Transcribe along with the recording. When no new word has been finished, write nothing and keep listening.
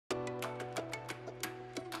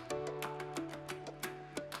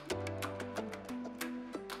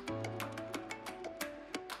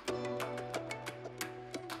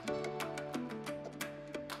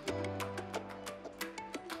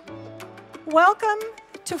Welcome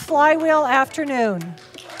to Flywheel Afternoon.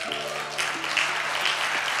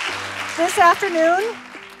 This afternoon,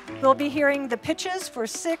 we'll be hearing the pitches for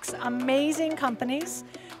 6 amazing companies.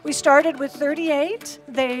 We started with 38.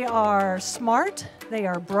 They are smart, they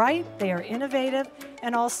are bright, they are innovative,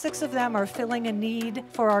 and all 6 of them are filling a need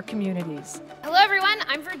for our communities. Hello everyone,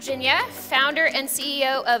 I'm Virginia, founder and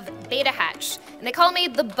CEO of Beta Hatch, and they call me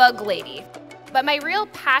the Bug Lady. But my real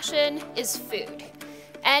passion is food.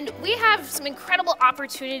 And we have some incredible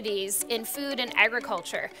opportunities in food and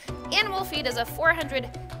agriculture. Animal feed is a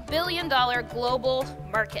 $400 billion global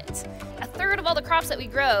market. A third of all the crops that we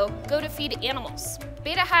grow go to feed animals.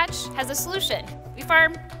 Beta Hatch has a solution. We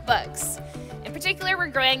farm bugs. In particular, we're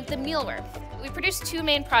growing the mealworm. We produce 2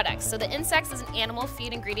 main products. So the insects is an animal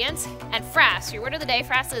feed ingredient, and frass, your word of the day,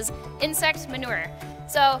 frass is insect manure.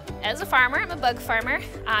 So as a farmer, I'm a bug farmer.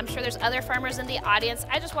 I'm sure there's other farmers in the audience.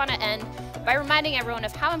 I just want to end by reminding everyone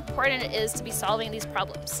of how important it is to be solving these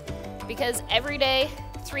problems. Because every day,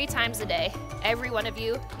 3 times a day, every one of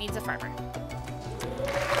you needs a farmer.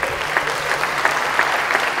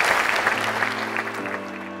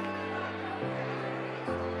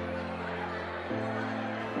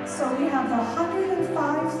 So we have the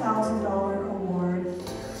 $105,000 award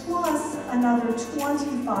plus another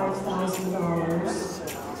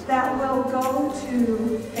 $25,000 that will go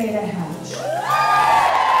to Beta Hatch.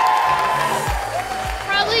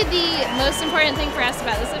 Probably the most important thing for us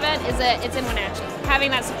about this event is that it's in Wenatchee. Having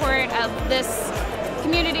that support of this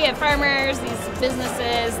community of farmers, these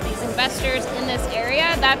businesses, these investors in this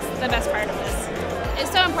area, that's the best part of this.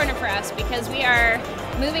 It's so important for us because we are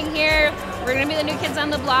moving here, we're going to be the new kids on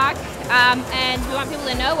the block, and we want people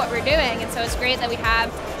to know what we're doing, and so it's great that we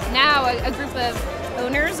have now a group of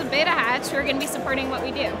owners of Beta Hatch who are going to be supporting what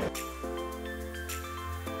we do.